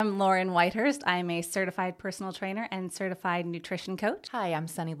I'm Lauren Whitehurst. I'm a certified personal trainer and certified nutrition coach. Hi, I'm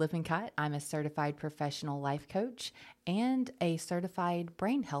Sunny Lippincott. I'm a certified professional life coach and a certified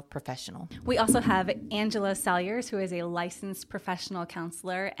brain health professional. We also have Angela Salyers, who is a licensed professional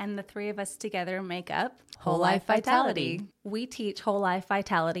counselor, and the three of us together make up Whole Life Vitality. We teach whole life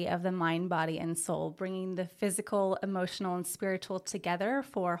vitality of the mind, body, and soul, bringing the physical, emotional, and spiritual together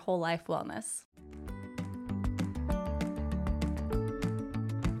for whole life wellness.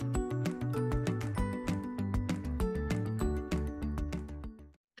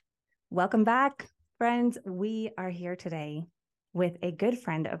 Welcome back, friends. We are here today with a good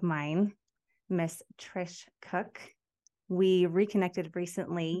friend of mine, Miss Trish Cook. We reconnected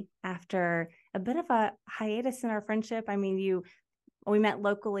recently after a bit of a hiatus in our friendship. I mean, we met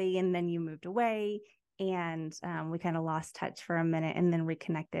locally and then you moved away, and we kind of lost touch for a minute and then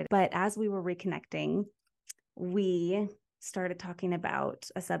reconnected. But as we were reconnecting, we started talking about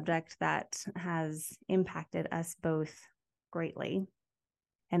a subject that has impacted us both greatly.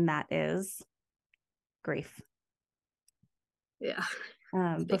 And that is grief. Yeah.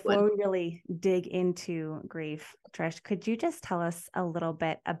 Before we really dig into grief, Trish, could you just tell us a little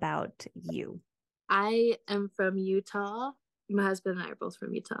bit about you? I am from Utah. My husband and I are both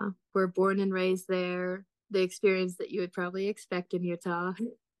from Utah. We're born and raised there. The experience that you would probably expect in Utah.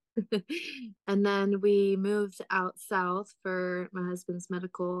 And then we moved out south for my husband's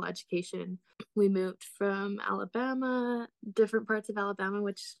medical education. We moved from Alabama, different parts of Alabama,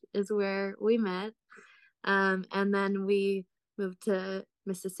 which is where we met. And then we moved to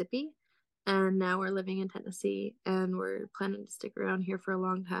Mississippi, and now we're living in Tennessee, and we're planning to stick around here for a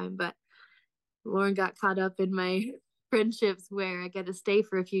long time. But Lauren got caught up in my friendships where I get to stay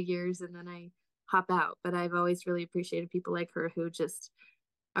for a few years and then I hop out. But I've always really appreciated people like her who just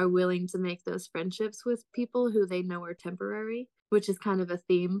are willing to make those friendships with people who they know are temporary, which is kind of a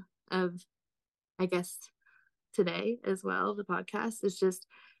theme of, I guess, today as well. The podcast is just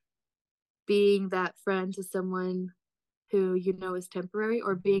being that friend to someone who you know is temporary,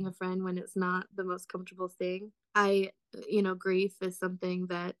 or being a friend when it's not the most comfortable thing. Grief is something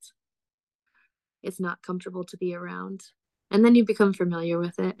that it's not comfortable to be around. And then you become familiar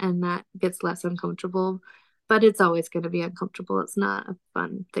with it and that gets less uncomfortable, but it's always going to be uncomfortable. It's not a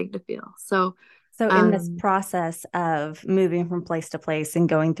fun thing to feel. So in this process of moving from place to place and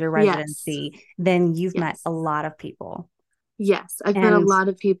going through residency, then you've met a lot of people. Yes, I've met a lot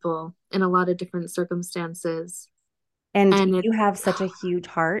of people in a lot of different circumstances. And you have such a huge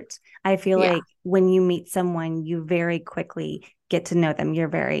heart. I feel like when you meet someone, you very quickly get to know them. You're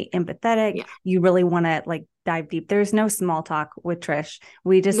very empathetic. Yeah. You really want to dive deep. There's no small talk with Trish.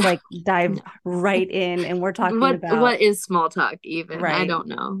 We just dive right in, and we're talking about what is small talk even. Right. I don't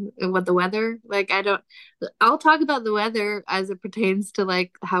know what the weather. I'll talk about the weather as it pertains to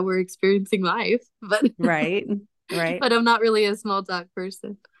how we're experiencing life, but right. But I'm not really a small talk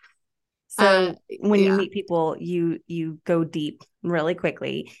person. So when you meet people, you go deep really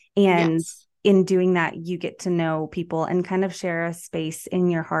quickly. And in doing that, you get to know people and kind of share a space in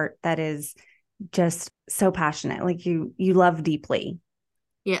your heart that is just so passionate. Like you love deeply.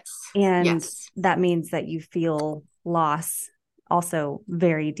 Yes. And that means that you feel loss also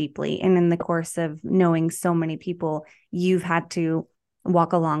very deeply. And in the course of knowing so many people, you've had to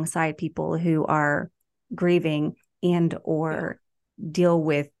walk alongside people who are grieving and or deal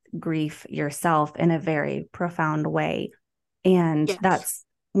with grief yourself in a very profound way. And that's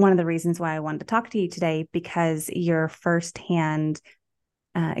one of the reasons why I wanted to talk to you today, because your firsthand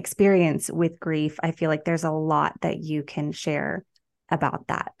experience with grief, I feel like there's a lot that you can share about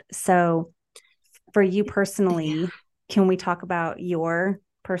that. So for you personally, can we talk about your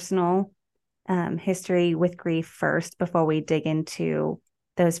personal history with grief first before we dig into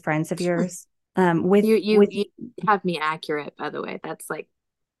those friends of yours? You have me accurate, by the way.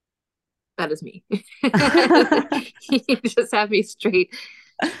 That is me. You just have me straight.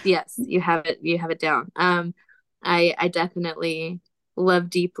 Yes, you have it down. I definitely love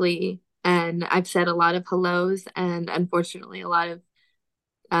deeply, and I've said a lot of hellos and unfortunately a lot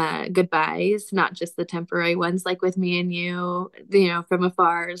of goodbyes, not just the temporary ones like with me and you from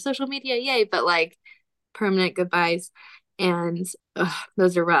afar, social media, yay, but permanent goodbyes. And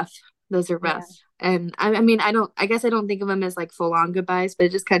those are rough. Yeah. And I guess I don't think of them as full on goodbyes, but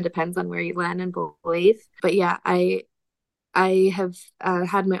it just kind of depends on where you land in belief. But yeah, I have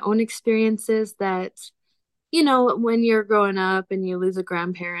had my own experiences that, when you're growing up and you lose a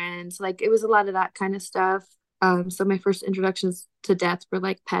grandparent, it was a lot of that kind of stuff. So my first introductions to death were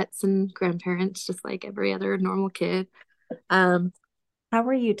pets and grandparents, just like every other normal kid. How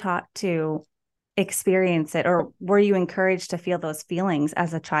were you taught to experience it, or were you encouraged to feel those feelings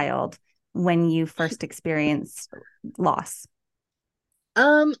as a child when you first experienced loss?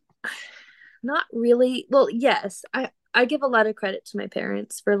 Um, Not really. Well, yes, I give a lot of credit to my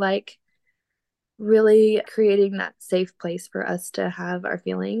parents for like really creating that safe place for us to have our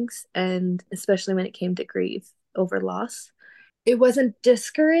feelings, and especially when it came to grief over loss. It wasn't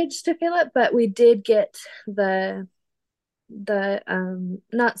discouraged to feel it, but we did get the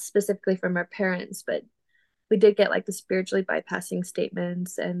not specifically from our parents, but we did get like the spiritually bypassing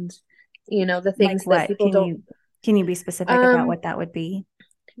statements and the Like things that what? people don't. Can you be specific about um what that would be?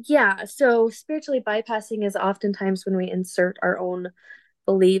 yeah, so spiritually bypassing is oftentimes when we insert our own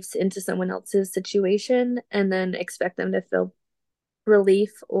beliefs into someone else's situation and then expect them to feel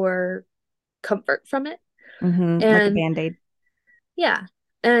relief or comfort from it. Like a And band-aid. yeah.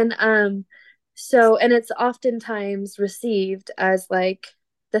 And it's oftentimes received as like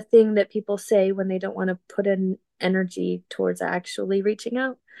the thing that people say when they don't want to put in energy towards actually reaching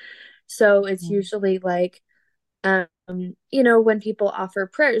out. So it's Mm. usually like, when people offer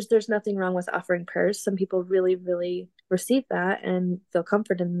prayers, there's nothing wrong with offering prayers. Some people really, really receive that and feel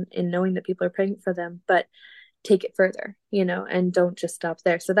comfort in knowing that people are praying for them, but take it further, and don't just stop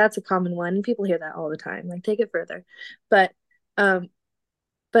there. So that's a common one. People hear that all the time, like take it further. But um,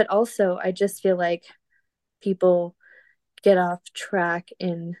 but also I just feel like people get off track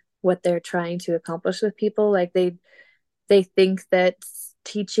in what they're trying to accomplish with people. Like they think that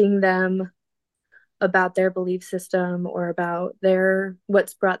teaching them about their belief system or about their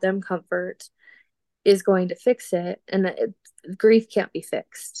what's brought them comfort is going to fix it, and grief can't be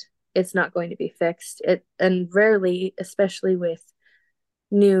fixed. It's not going to be fixed. And rarely, especially with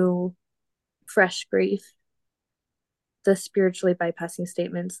new fresh grief, the spiritually bypassing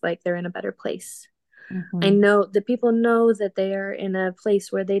statements like they're in a better place. I Mm-hmm. know that people know that they are in a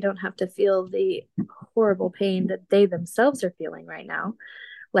place where they don't have to feel the horrible pain that they themselves are feeling right now.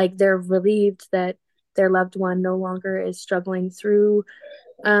 Like they're relieved that their loved one no longer is struggling through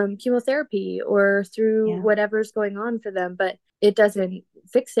chemotherapy or through Yeah. whatever's going on for them, but it doesn't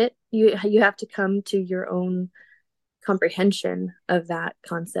fix it. You have to come to your own comprehension of that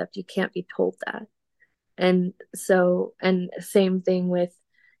concept. You can't be told that. And same thing with,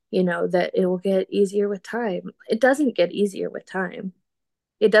 that it will get easier with time. It doesn't get easier with time.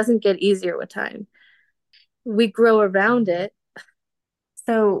 It doesn't get easier with time. We grow around it.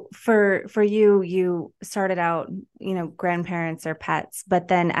 So for you, you started out, grandparents or pets, but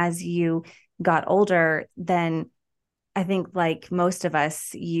then as you got older, then I think like most of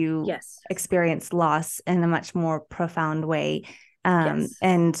us, you Yes. experience loss in a much more profound way. Yes.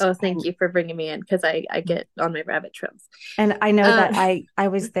 And Oh, thank you for bringing me in, because I get on my rabbit trails. and I know that Um, I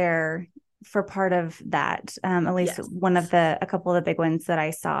was there for part of that, at least yes. a couple of the big ones that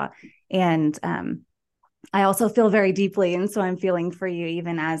I saw. And I also feel very deeply, and so I'm feeling for you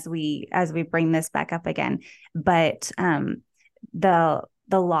even as we bring this back up again. But the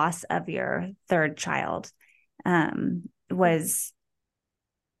loss of your third child was,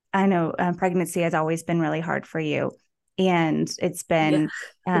 I know, pregnancy has always been really hard for you, and it's Yeah.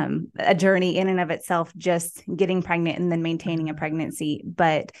 been a journey in and of itself, just getting pregnant and then maintaining a pregnancy.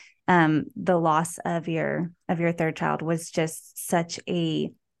 But the loss of your third child was just such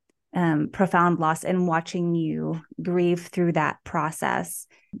a profound loss, and watching you grieve through that process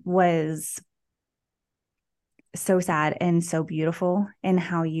was so sad and so beautiful, and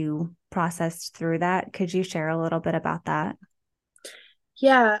how you processed through that. Could you share a little bit about that?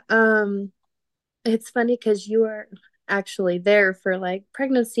 Yeah. It's funny because you were actually there for like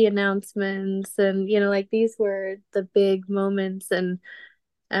pregnancy announcements, and like these were the big moments. And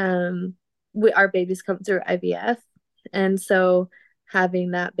our babies come through IVF, and so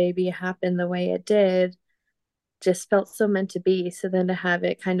having that baby happen the way it did just felt so meant to be. So then to have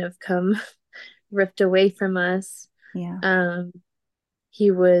it kind of come ripped away from us, Yeah. um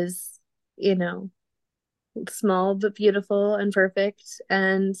he was, you know small but beautiful and perfect.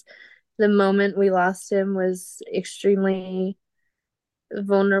 And the moment we lost him was extremely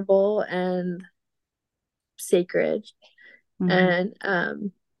vulnerable and sacred, Mm-hmm.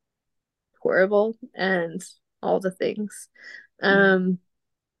 and horrible, and all the things. Yeah. um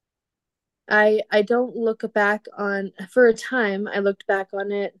I don't look back on, for a time I looked back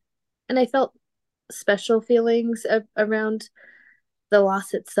on it and I felt special feelings around the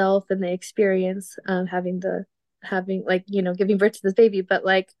loss itself and the experience, having like, giving birth to this baby. But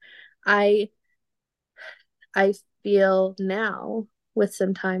like i I feel now, with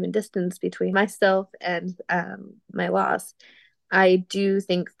some time and distance between myself and my loss, I do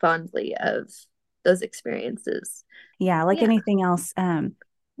think fondly of those experiences. Yeah, like Yeah. anything else,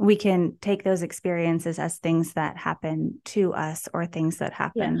 we can take those experiences as things that happen to us or things that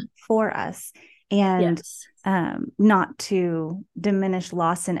happen for us, and not to diminish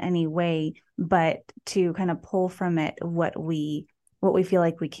loss in any way, but to kind of pull from it what we feel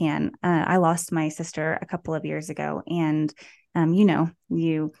like we can. I lost my sister a couple of years ago, and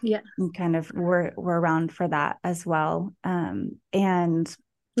you kind of were around for that as well. And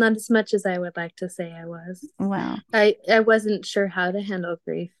not as much as I would like to say I was. Wow. I wasn't sure how to handle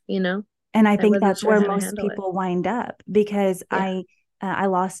grief, And I think that's where most people wind up, because I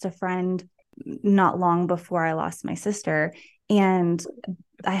lost a friend not long before I lost my sister, and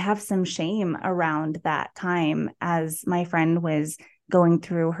I have some shame around that time as my friend was going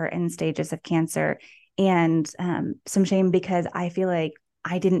through her end stages of cancer, and some shame because I feel like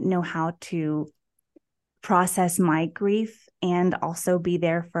I didn't know how to process my grief and also be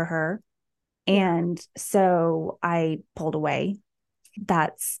there for her. And so I pulled away.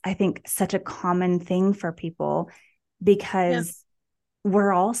 That's, I think, such a common thing for people, because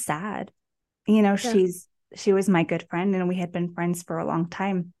we're all sad. She was my good friend, and we had been friends for a long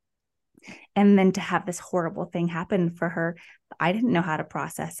time. And then to have this horrible thing happen for her, I didn't know how to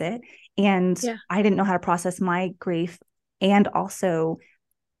process it. And I didn't know how to process my grief and also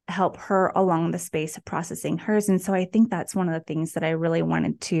help her along the space of processing hers. And so I think that's one of the things that I really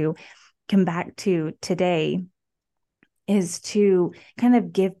wanted to come back to today, is to kind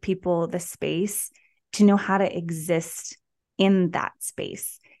of give people the space to know how to exist in that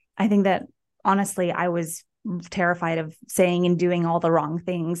space. I think that honestly, I was terrified of saying and doing all the wrong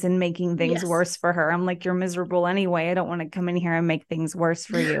things and making things worse for her. I'm like, you're miserable anyway. I don't want to come in here and make things worse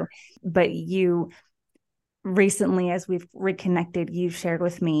for you. But you recently, as we've reconnected, you've shared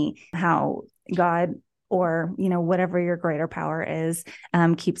with me how God, or, whatever your greater power is,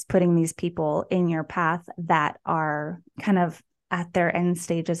 keeps putting these people in your path that are kind of at their end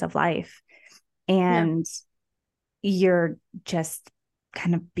stages of life. And you're just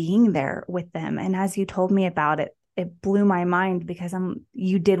kind of being there with them. And as you told me about it, it blew my mind, because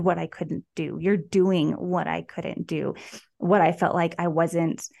you did what I couldn't do. You're doing what I couldn't do, what I felt like I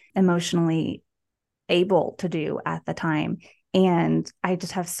wasn't emotionally able to do at the time. And I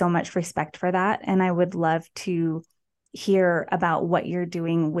just have so much respect for that. And I would love to hear about what you're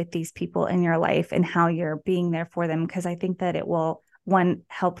doing with these people in your life and how you're being there for them, because I think that it will, one,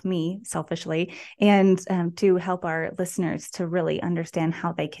 help me selfishly, and to help our listeners to really understand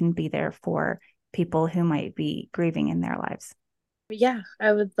how they can be there for people who might be grieving in their lives. Yeah,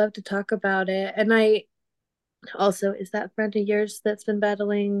 I would love to talk about it. And I also, is that friend of yours that's been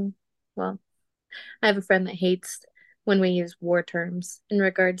battling? Well, I have a friend that hates when we use war terms in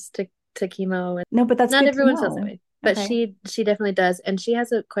regards to chemo. And no, but that's not everyone feels that way, but okay. she definitely does. And she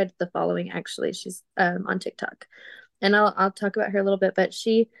has quite the following, actually. She's on TikTok, and I'll talk about her a little bit, but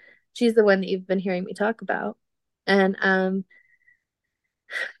she's the one that you've been hearing me talk about. And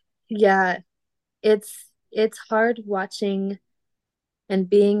it's hard watching and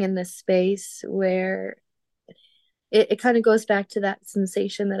being in this space where it kind of goes back to that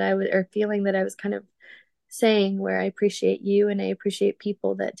sensation that or feeling that I was kind of saying, where I appreciate you and I appreciate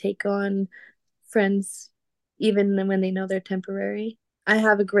people that take on friends even when they know they're temporary. I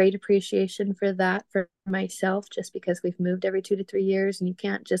have a great appreciation for that for myself, just because we've moved every 2 to 3 years, and you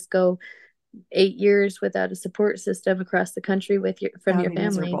can't just go 8 years without a support system across the country from your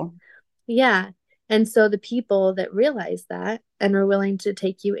family. Miserable. Yeah. And so the people that realize that and are willing to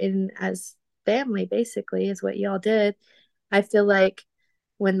take you in as family, basically, is what y'all did. I feel like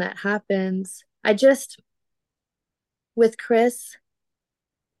when that happens, with Chris,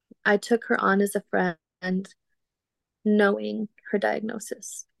 I took her on as a friend, knowing her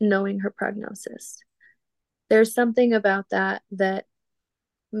diagnosis, knowing her prognosis. There's something about that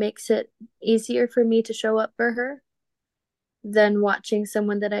makes it easier for me to show up for her than watching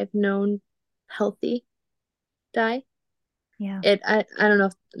someone that I've known healthy die. Yeah. I don't know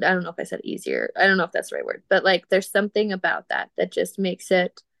if I said easier. I don't know if that's the right word, but like there's something about that just makes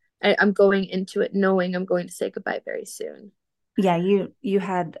it, I'm going into it knowing I'm going to say goodbye very soon. Yeah, you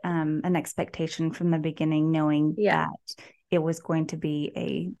had an expectation from the beginning, knowing that it was going to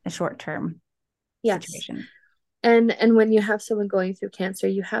be a short-term situation. And when you have someone going through cancer,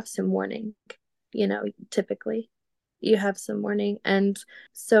 you have some warning, typically you have some warning. And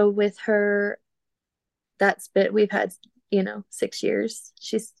so with her, we've had 6 years.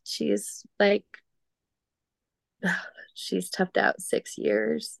 She's like, she's toughed out 6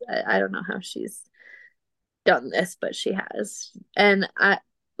 years. I don't know how she's done this, but she has. And I,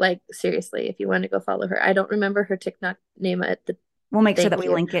 like, seriously, if you want to go follow her, I don't remember her TikTok name at the We'll make sure that we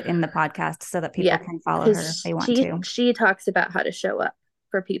link it in the podcast so that people can follow her if they want to. She talks about how to show up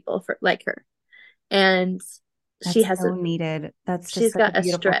for people for like her. And That's she has so needed. That's just she's such a got a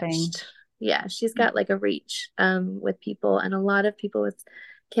beautiful thing. stretched, yeah, she's got like a reach with people, and a lot of people with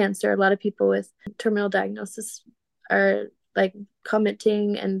cancer, a lot of people with terminal diagnosis are like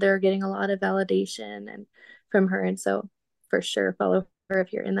commenting, and they're getting a lot of validation and from her. And so for sure follow her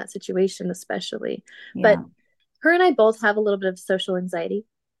if you're in that situation, especially. Yeah. But her and I both have a little bit of social anxiety,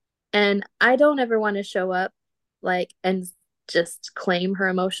 and I don't ever want to show up like and just claim her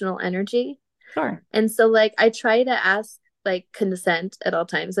emotional energy. Sure. And so like I try to ask like consent at all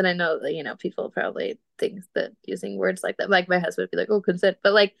times. And I know that, you know, people probably think that using words like that, like my husband would be like, oh, consent.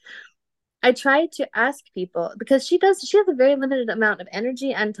 But like I try to ask people because she has a very limited amount of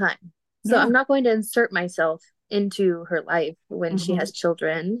energy and time. So Yeah. I'm not going to insert myself into her life when she Mhm. has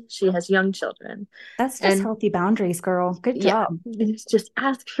children. She has young children. That's just And healthy boundaries, girl. Good yeah, job. just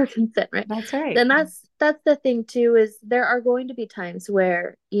ask for consent, right? That's right. Then that's the thing too, is there are going to be times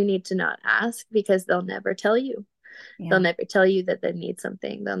where you need to not ask because they'll never tell you. Yeah. They'll never tell you that they need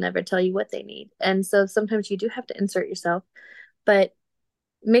something. They'll never tell you what they need. And so sometimes you do have to insert yourself, but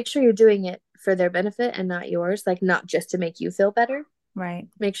make sure you're doing it for their benefit and not yours, like not just to make you feel better. Right.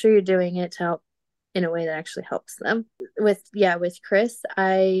 Make sure you're doing it to help in a way that actually helps them. With Chris,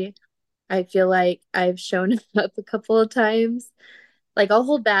 I feel like I've shown up a couple of times. Like I'll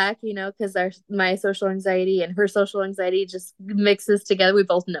hold back, you know, because my social anxiety and her social anxiety just mixes together. We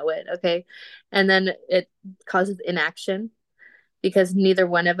both know it, okay? And then it causes inaction because neither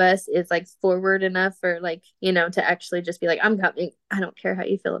one of us is like forward enough or like, you know, to actually just be like, I'm coming. I don't care how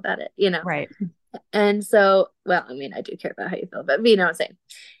you feel about it, you know? Right. And so, well, I mean, I do care about how you feel, but you know what I'm saying?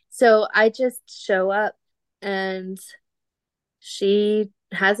 So I just show up, and she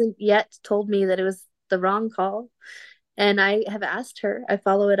hasn't yet told me that it was the wrong call. And I have asked her, I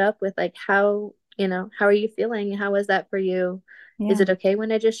follow it up with like, how, you know, how are you feeling? How is that for you? Yeah. Is it okay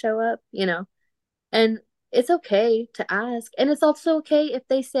when I just show up? You know, and it's okay to ask. And it's also okay if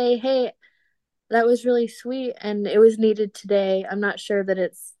they say, hey, that was really sweet and it was needed today. I'm not sure that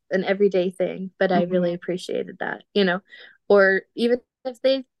it's an everyday thing, but I really appreciated that, you know, or even if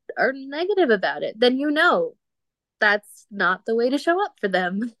they are negative about it, then you know that's not the way to show up for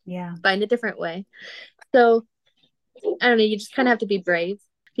them. Yeah. Find a different way. So I don't know, you just kind of have to be brave.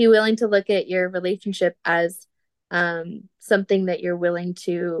 Be willing to look at your relationship as something that you're willing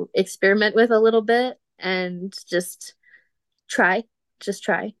to experiment with a little bit and just try. Just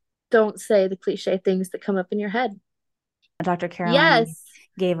try. Don't say the cliche things that come up in your head. Dr. Caroline Yes.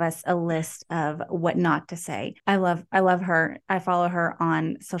 gave us a list of what not to say. I love her. I follow her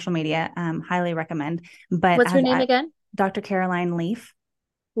on social media. Highly recommend. But what's her name again? Dr. Caroline Leaf.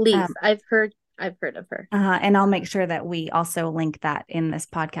 Leaf. I've heard of her. And I'll make sure that we also link that in this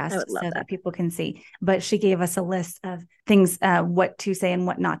podcast so that people can see. But she gave us a list of things, what to say and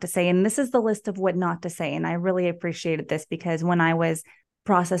what not to say. And this is the list of what not to say. And I really appreciated this because when I was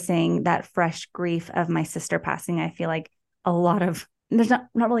processing that fresh grief of my sister passing, I feel like there's not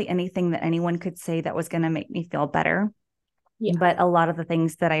really anything that anyone could say that was going to make me feel better. Yeah. But a lot of the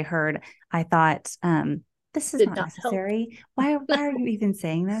things that I heard, I thought, this is not necessary. Why are you even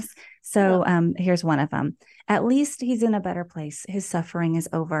saying this? So here's one of them. At least he's in a better place. His suffering is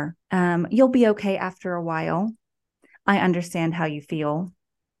over. You'll be okay after a while. I understand how you feel.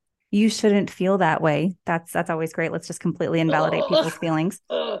 You shouldn't feel that way. That's always great. Let's just completely invalidate people's feelings.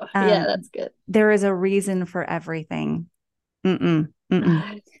 Yeah, that's good. There is a reason for everything. God's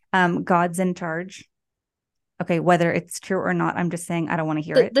in charge. Okay, whether it's true or not, I'm just saying I don't want to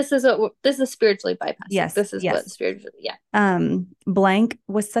hear it. This is spiritually bypassing. Yes, this is what spiritually. Yeah. Blank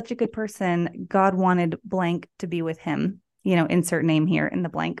was such a good person. God wanted blank to be with him. You know, insert name here in the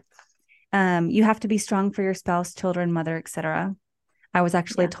blank. You have to be strong for your spouse, children, mother, etc. I was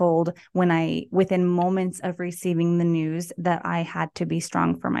actually told within moments of receiving the news that I had to be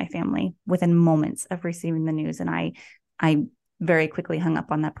strong for my family. Within moments of receiving the news, and I very quickly hung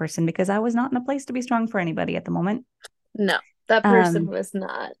up on that person because I was not in a place to be strong for anybody at the moment. No, that person was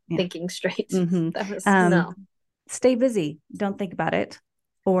not thinking straight. That was no. Stay busy. Don't think about it,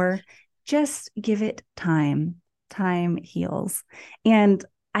 or just give it time. Time heals. And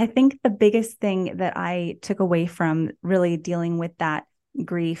I think the biggest thing that I took away from really dealing with that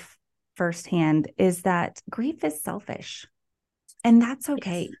grief firsthand is that grief is selfish, and that's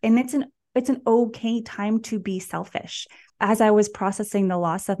okay. Yes. And it's an okay time to be selfish. As I was processing the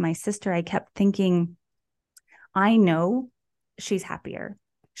loss of my sister, I kept thinking, I know she's happier.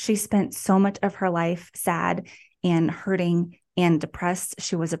 She spent so much of her life sad and hurting and depressed.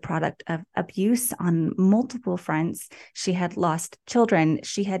 She was a product of abuse on multiple fronts. She had lost children.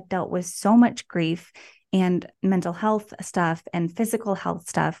 She had dealt with so much grief. and mental health stuff and physical health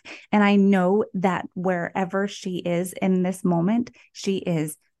stuff. And I know that wherever she is in this moment, she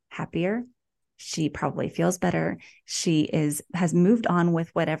is happier. She probably feels better. She has moved on with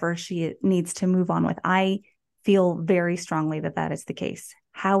whatever she needs to move on with. I feel very strongly that that is the case.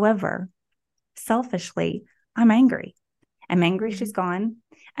 However, selfishly, I'm angry. I'm angry she's gone.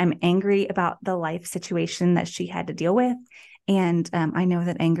 I'm angry about the life situation that she had to deal with. And I know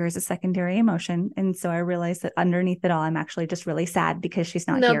that anger is a secondary emotion. And so I realize that underneath it all, I'm actually just really sad because she's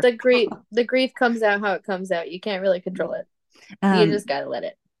not here. The grief comes out how it comes out. You can't really control it. You just got to let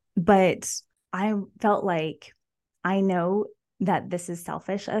it. But I felt like I know that this is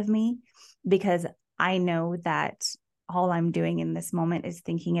selfish of me because I know that all I'm doing in this moment is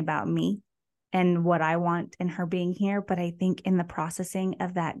thinking about me and what I want in her being here. But I think in the processing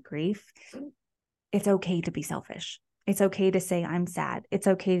of that grief, it's okay to be selfish. It's okay to say I'm sad. It's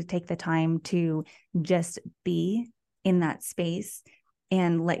okay to take the time to just be in that space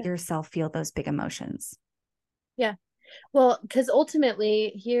and let yourself feel those big emotions. Yeah. Well, because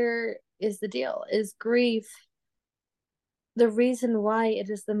ultimately here is the deal, is grief. The reason why it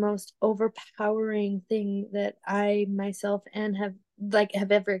is the most overpowering thing that I myself and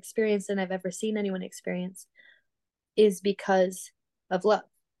have ever experienced and I've ever seen anyone experience is because of love.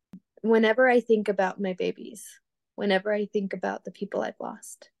 Whenever I think about my babies, whenever I think about the people I've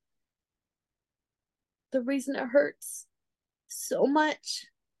lost, the reason it hurts so much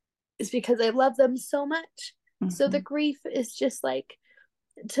is because I love them so much. Mm-hmm. So the grief is just like,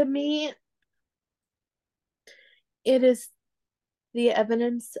 to me, it is the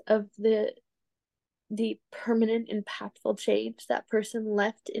evidence of the permanent, impactful change that person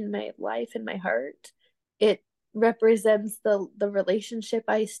left in my life and my heart. It represents the relationship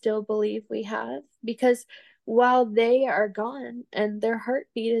I still believe we have, because while they are gone and their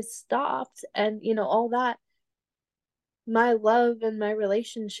heartbeat is stopped and all that, my love and my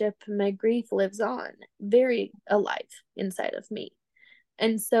relationship and my grief lives on, very alive inside of me.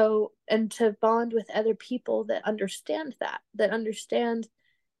 And so, and to bond with other people that understand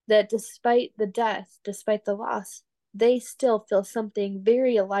that despite the death, despite the loss, they still feel something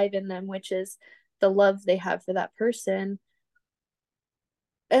very alive in them, which is the love they have for that person.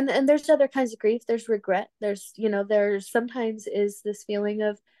 And there's other kinds of grief. There's regret. There's sometimes is this feeling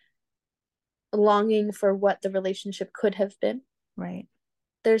of longing for what the relationship could have been. Right.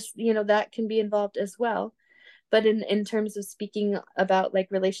 There's, that can be involved as well. But in terms of speaking about like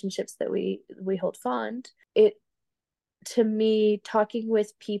relationships that we hold fond, to me, talking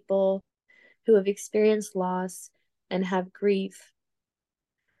with people who have experienced loss and have grief,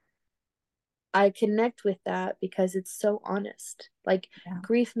 I connect with that because it's so honest. Like,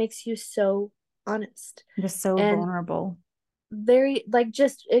 grief makes you so honest. Just so vulnerable. Very, like,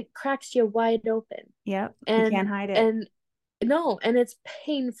 just, it cracks you wide open. Yep. And you can't hide it. And it's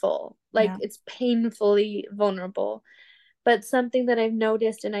painful. Like, it's painfully vulnerable. But something that I've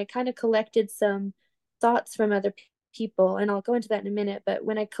noticed, and I kind of collected some thoughts from other people, and I'll go into that in a minute, but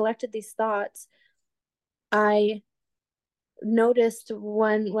when I collected these thoughts, I noticed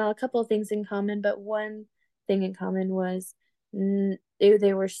a couple of things in common, but one thing in common was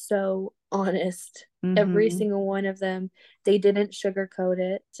they were so honest. Mm-hmm. Every single one of them. They didn't sugarcoat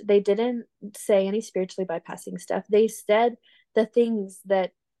it. They didn't say any spiritually bypassing stuff. They said the things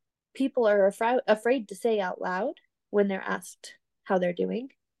that people are afraid to say out loud when they're asked how they're doing.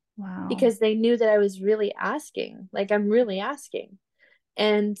 Wow. Because they knew that I was really asking. Like, I'm really asking.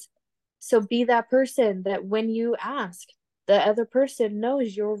 And so be that person that when you ask, the other person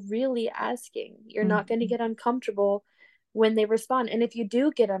knows you're really asking. You're not going to get uncomfortable when they respond. And if you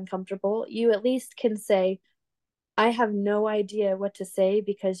do get uncomfortable, you at least can say, I have no idea what to say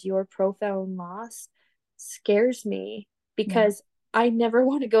because your profound loss scares me, because I never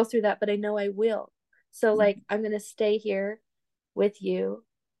want to go through that, but I know I will. So like, I'm going to stay here with you,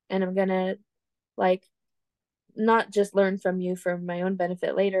 and I'm going to like not just learn from you for my own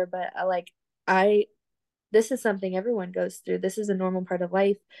benefit later, but this is something everyone goes through. This is a normal part of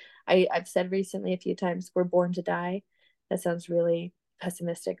life. I've said recently a few times, we're born to die. That sounds really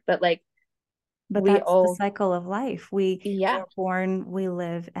pessimistic, but like, but that's the cycle of life. We're born, we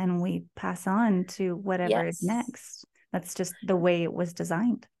live, and we pass on to whatever is next. That's just the way it was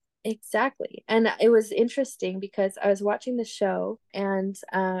designed. Exactly. And it was interesting because I was watching the show, and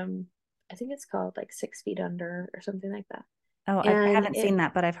I think it's called like 6 Feet Under or something like that. Oh, I haven't seen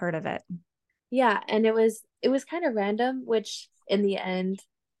that, but I've heard of it. Yeah, and it was kind of random, which in the end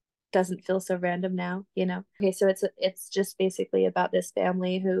doesn't feel so random now, Okay, so it's just basically about this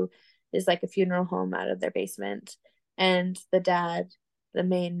family who is like a funeral home out of their basement, and the dad, the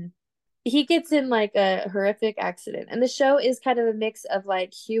main he gets in like a horrific accident, and the show is kind of a mix of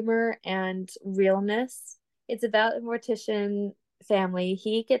like humor and realness. It's about a mortician family.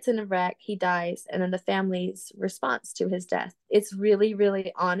 He gets in a wreck, he dies, and then the family's response to his death. It's really,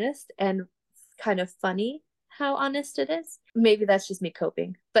 really honest and kind of funny how honest it is. Maybe that's just me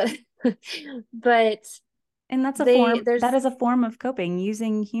coping, but but And that's that is a form of coping,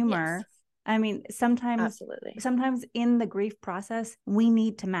 using humor. Yes. I mean, sometimes in the grief process, we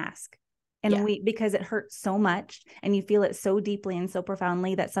need to mask. And because it hurts so much and you feel it so deeply and so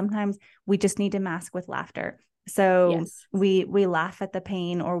profoundly that sometimes we just need to mask with laughter. So we laugh at the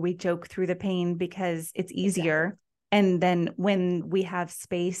pain, or we joke through the pain because it's easier. Exactly. And then when we have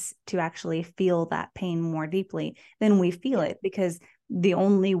space to actually feel that pain more deeply, then we feel it, because the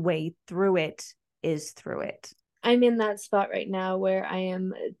only way through it is through it. I'm in that spot right now where I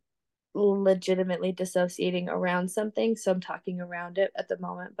am legitimately dissociating around something, so I'm talking around it at the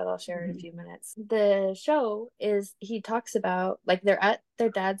moment, but I'll share it in a few minutes. The show is, he talks about, like, they're at their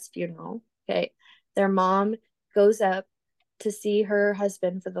dad's funeral. Okay, their mom goes up to see her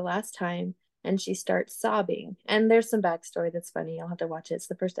husband for the last time, and she starts sobbing, and there's some backstory that's funny. I'll have to watch it. It's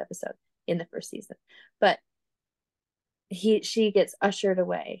the first episode in the first season, but she gets ushered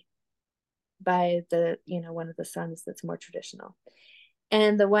away by the, one of the sons that's more traditional.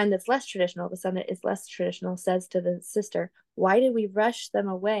 And the one that's less traditional, the son that is less traditional, says to the sister, "Why did we rush them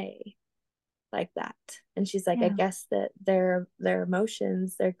away like that?" And she's like, "I guess that their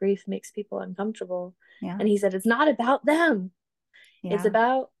emotions, their grief makes people uncomfortable." And he said, "It's not about them. It's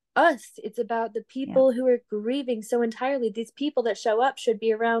about us. It's about the people who are grieving so entirely. These people that show up should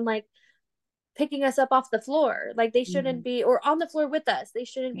be around, like, picking us up off the floor. Like, they shouldn't be, or on the floor with us. They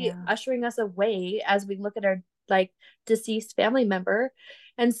shouldn't be ushering us away as we look at our, like, deceased family member."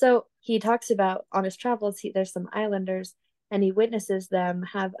 And so he talks about on his travels, there's some islanders, and he witnesses them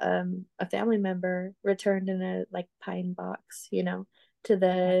have a family member returned in a, like, pine box, to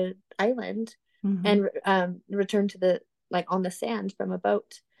the island, and returned to the, like, on the sand from a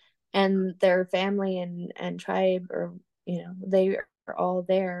boat, and their family and tribe, or they are all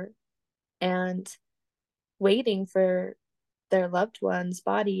there and waiting for their loved one's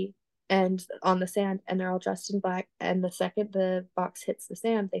body, and on the sand, and they're all dressed in black, and the second the box hits the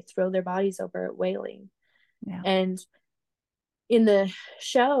sand, they throw their bodies over it wailing. And in the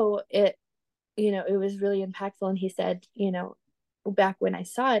show, it was really impactful, and he said, back when I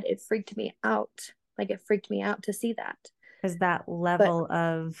saw it, it freaked me out. Like, it freaked me out to see that, because that level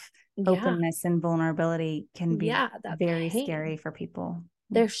of openness and vulnerability can be very scary for people.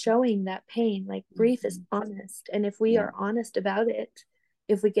 They're showing that pain. Like, grief is honest, and if we are honest about it,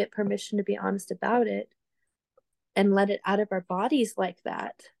 if we get permission to be honest about it and let it out of our bodies like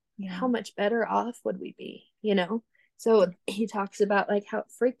that, how much better off would we be? So he talks about, like, how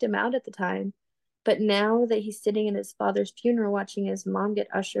it freaked him out at the time, but now that he's sitting in his father's funeral watching his mom get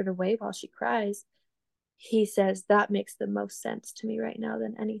ushered away while she cries, he says, that makes the most sense to me right now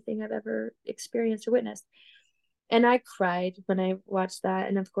than anything I've ever experienced or witnessed. And I cried when I watched that.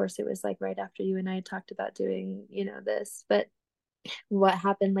 And of course, it was, like, right after you and I talked about doing, this. But what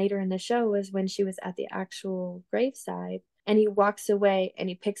happened later in the show was when she was at the actual graveside, and he walks away and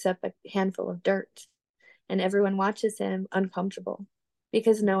he picks up a handful of dirt, and everyone watches him uncomfortable,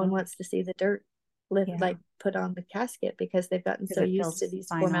 because no one wants to see the dirt like put on the casket, because they've gotten so used to these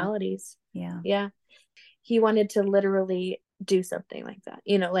formalities. He wanted to literally do something like that,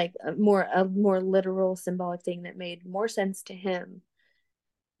 like a more literal, symbolic thing that made more sense to him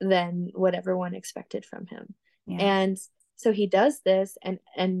than what everyone expected from him. And so he does this,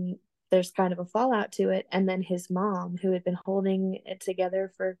 and there's kind of a fallout to it. And then his mom, who had been holding it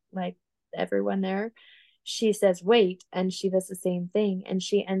together for, like, everyone there, she says, "Wait," and she does the same thing, and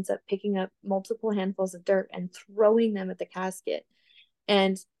she ends up picking up multiple handfuls of dirt and throwing them at the casket.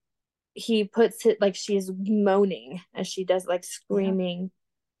 And he puts it, like, she is moaning as she does, like, screaming,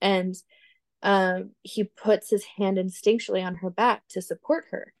 and he puts his hand instinctually on her back to support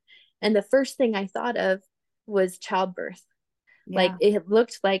her. And the first thing I thought of was childbirth. Like, it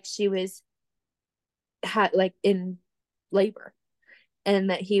looked like she was like in labor, and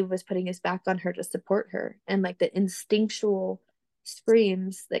that he was putting his back on her to support her, and, like, the instinctual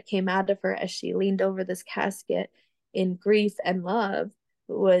screams that came out of her as she leaned over this casket in grief and love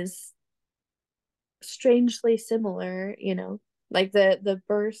was strangely similar, like the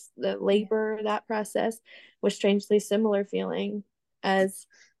birth, the labor, that process was strangely similar feeling as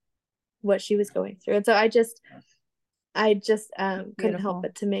what she was going through. And so I just couldn't help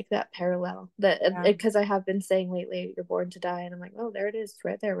but to make that parallel, that because I have been saying lately, "You're born to die," and I'm like, oh, there it is,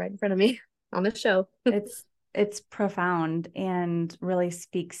 right there, right in front of me on the show. it's profound and really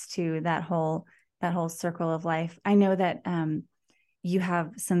speaks to that whole circle of life. I know that you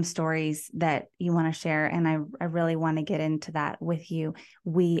have some stories that you want to share, and I really want to get into that with you.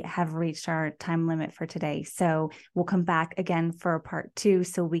 We have reached our time limit for today, so we'll come back again for a part 2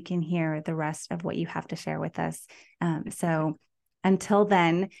 so we can hear the rest of what you have to share with us. So until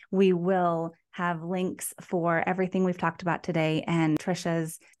then, we will have links for everything we've talked about today and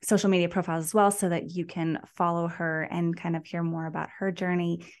Trisha's social media profiles as well, so that you can follow her and kind of hear more about her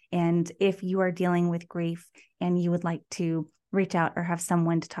journey. And if you are dealing with grief and you would like to reach out or have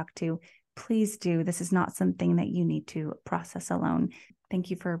someone to talk to, please do. This is not something that you need to process alone. Thank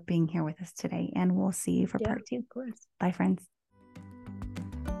you for being here with us today, and we'll see you for part 2. Of course. Bye, friends.